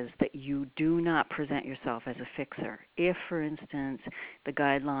things is that you do not present yourself as a fixer. If, for instance, the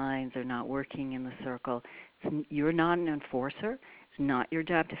guidelines are not working in the circle, you're not an enforcer. It's not your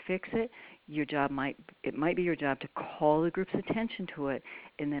job to fix it. It might be your job to call the group's attention to it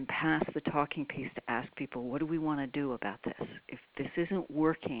and then pass the talking piece to ask people, what do we want to do about this? If this isn't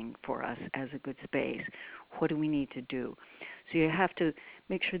working for us as a good space, what do we need to do? So you have to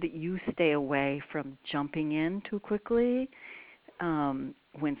make sure that you stay away from jumping in too quickly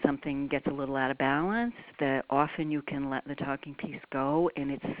when something gets a little out of balance, that often you can let the talking piece go and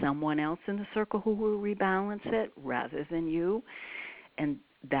it's someone else in the circle who will rebalance it rather than you. And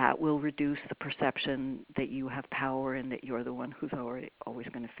that will reduce the perception that you have power and that you're the one who's always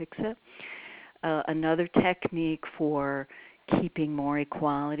going to fix it. Another technique for keeping more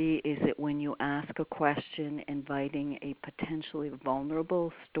equality is that when you ask a question inviting a potentially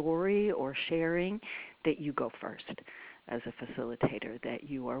vulnerable story or sharing, that you go first as a facilitator, that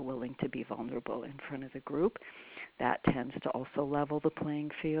you are willing to be vulnerable in front of the group. That tends to also level the playing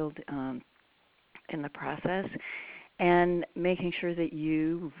field in the process. And making sure that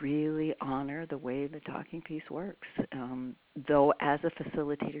you really honor the way the talking piece works. Though as a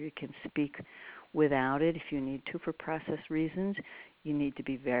facilitator you can speak without it if you need to for process reasons, you need to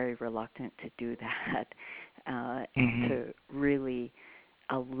be very reluctant to do that and to really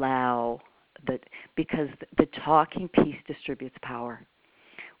allow that, because the talking piece distributes power.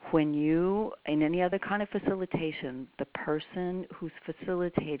 When you, in any other kind of facilitation, the person who's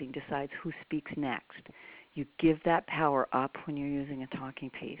facilitating decides who speaks next. You give that power up when you're using a talking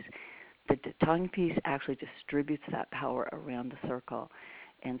piece. The talking piece actually distributes that power around the circle.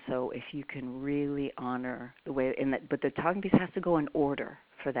 And so if you can really honor the way, but the talking piece has to go in order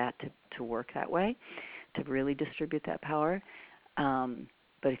for that to work that way, to really distribute that power.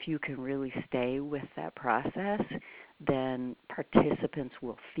 But if you can really stay with that process, then participants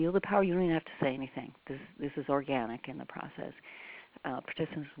will feel the power. You don't even have to say anything. This is organic in the process.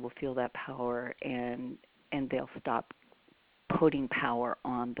 Participants will feel that power and they'll stop putting power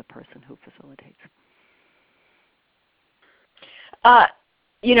on the person who facilitates.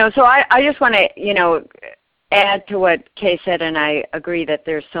 So I just want to, add to what Kay said, and I agree that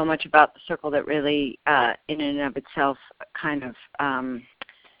there's so much about the circle that really, in and of itself, kind of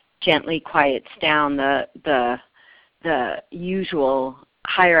gently quiets down the usual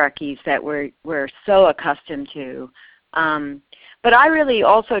hierarchies that we're so accustomed to. But I really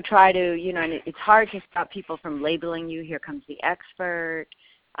also try to, and it's hard to stop people from labeling you. Here comes the expert.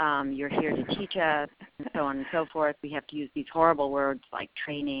 You're here to teach us, and so on and so forth. We have to use these horrible words like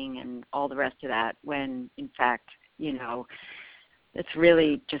training and all the rest of that when, in fact, it's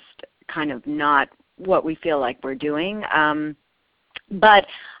really just kind of not what we feel like we're doing. But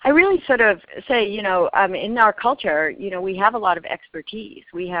I really sort of say, in our culture, we have a lot of expertise.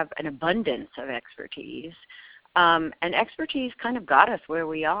 We have an abundance of expertise. And expertise kind of got us where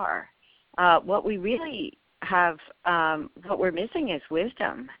we are. What we really have, what we're missing is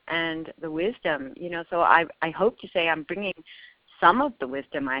wisdom. And the wisdom, so I hope to say I'm bringing some of the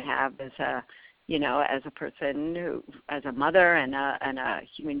wisdom I have as a, as a person, as a mother and a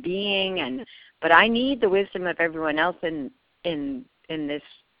human being. But I need the wisdom of everyone else in this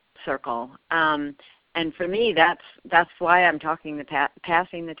circle. And for me, that's why I'm talking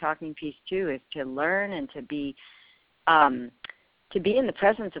passing the talking piece too, is to learn and to be in the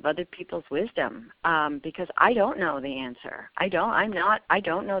presence of other people's wisdom, because I don't know the answer. I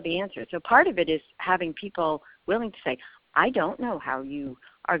don't know the answer. So part of it is having people willing to say, I don't know how you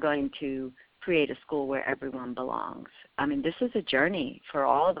are going to create a school where everyone belongs. I mean, this is a journey for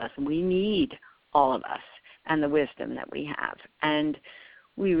all of us, and we need all of us and the wisdom that we have. And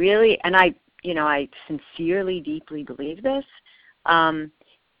we really, and I sincerely, deeply believe this. And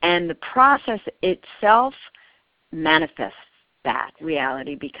the process itself manifests that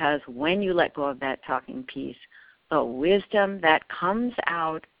reality, because when you let go of that talking piece, the wisdom that comes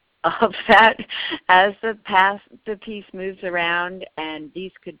out of that as the piece moves around, and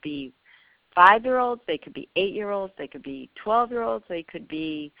these could be 5-year-olds, they could be 8-year-olds, they could be 12-year-olds, they could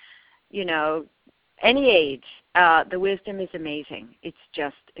be, any age, the wisdom is amazing. It's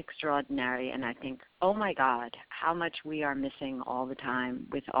just extraordinary. And I think, oh my God, how much we are missing all the time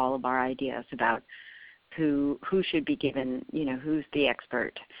with all of our ideas about who should be given, who's the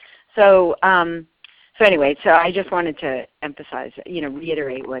expert. So anyway, so I just wanted to emphasize,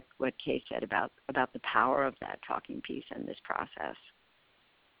 reiterate what Kay said about the power of that talking piece in this process.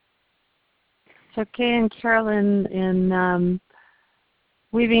 So Kay and Carolyn, in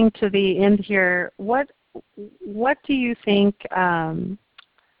weaving to the end here, what do you think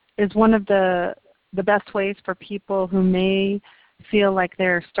is one of the best ways for people who may feel like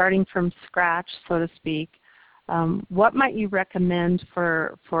they're starting from scratch, so to speak? What might you recommend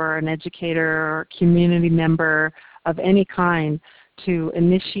for an educator or community member of any kind to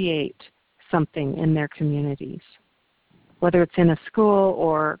initiate something in their communities, whether it's in a school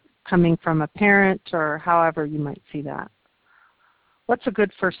or coming from a parent or however you might see that? What's a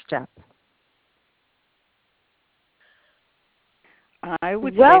good first step? I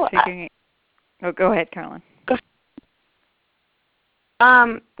would say figuring oh, go ahead, Carolyn. Go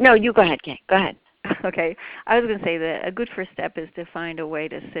no, you go ahead, Kay. Go ahead. Okay. I was going to say that a good first step is to find a way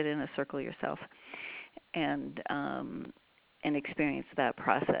to sit in a circle yourself and experience that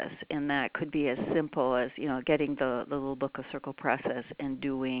process. And that could be as simple as, getting the little book of Circle Process and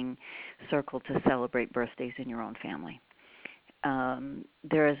doing Circle to celebrate birthdays in your own family.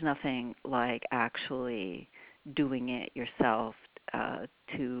 There is nothing like actually doing it yourself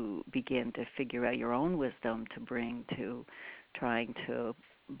to begin to figure out your own wisdom to bring to trying to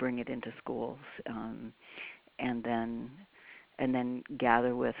bring it into schools, and then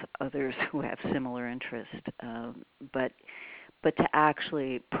gather with others who have similar interest, but to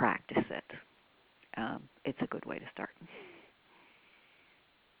actually practice it, it's a good way to start.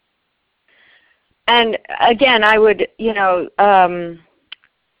 And again, I would,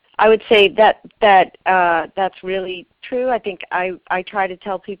 I would say that that's really true. I think I try to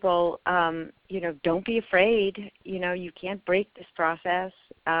tell people, don't be afraid. You can't break this process.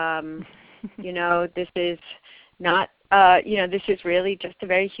 This is not, this is really just a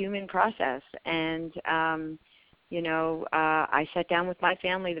very human process. And, I sat down with my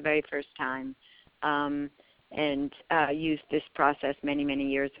family the very first time and used this process many, many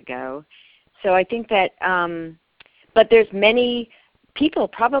years ago. So I think that, but there's many people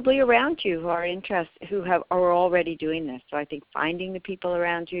probably around you who are interested, are already doing this. So I think finding the people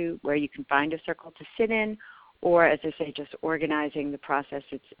around you where you can find a circle to sit in, or as I say, just organizing the process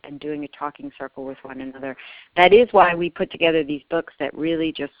and doing a talking circle with one another. That is why we put together these books that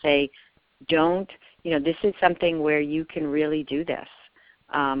really just say, don't this is something where you can really do this.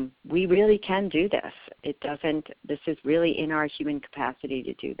 We really can do this. This is really in our human capacity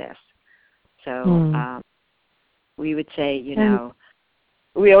to do this. So we would say,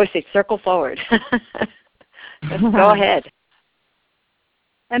 we always say circle forward. Go ahead.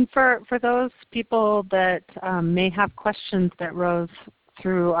 And for those people that may have questions that rose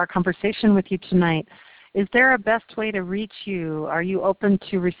through our conversation with you tonight, is there a best way to reach you? Are you open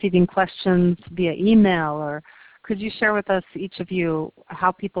to receiving questions via email, or could you share with us, each of you,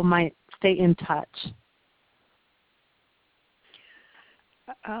 how people might stay in touch?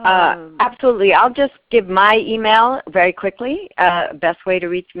 Absolutely. I'll just give my email very quickly. Best way to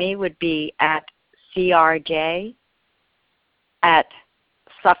reach me would be at crj at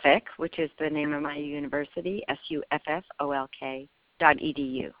Suffolk, which is the name of my university,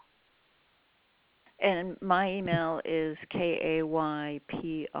 sufffolk.edu. And my email is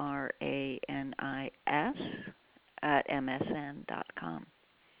kaypranis@msn.com.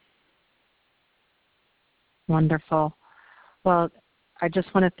 Wonderful. Well, I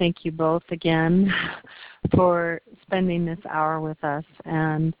just want to thank you both again for spending this hour with us.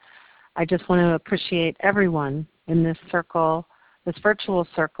 And I just want to appreciate everyone in this circle, this virtual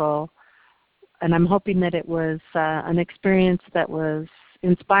circle. And I'm hoping that it was an experience that was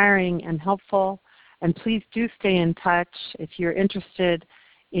inspiring and helpful. And please do stay in touch if you're interested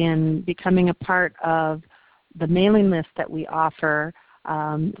in becoming a part of the mailing list that we offer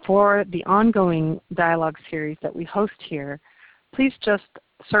for the ongoing dialogue series that we host here. Please just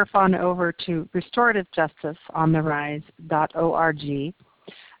surf on over to restorativejusticeentherise.org.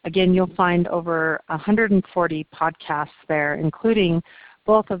 Again, you'll find over 140 podcasts there, including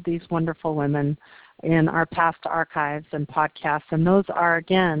both of these wonderful women in our past archives and podcasts. And those are,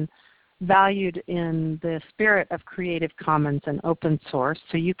 again, valued in the spirit of Creative Commons and open source.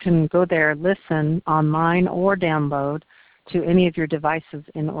 So you can go there, listen online, or download to any of your devices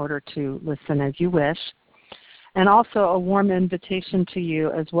in order to listen as you wish. And also a warm invitation to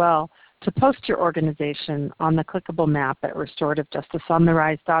you as well to post your organization on the clickable map at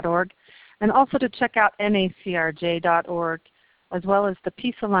restorativejusticeentherise.org, and also to check out nacrj.org, as well as the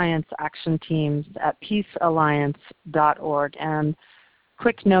Peace Alliance action teams at peacealliance.org. And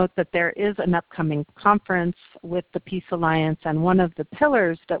quick note that there is an upcoming conference with the Peace Alliance, and one of the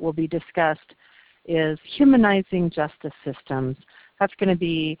pillars that will be discussed is humanizing justice systems. That's going to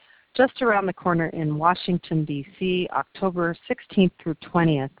be just around the corner in Washington, D.C., October 16th through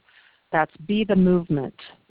 20th. That's Be the Movement.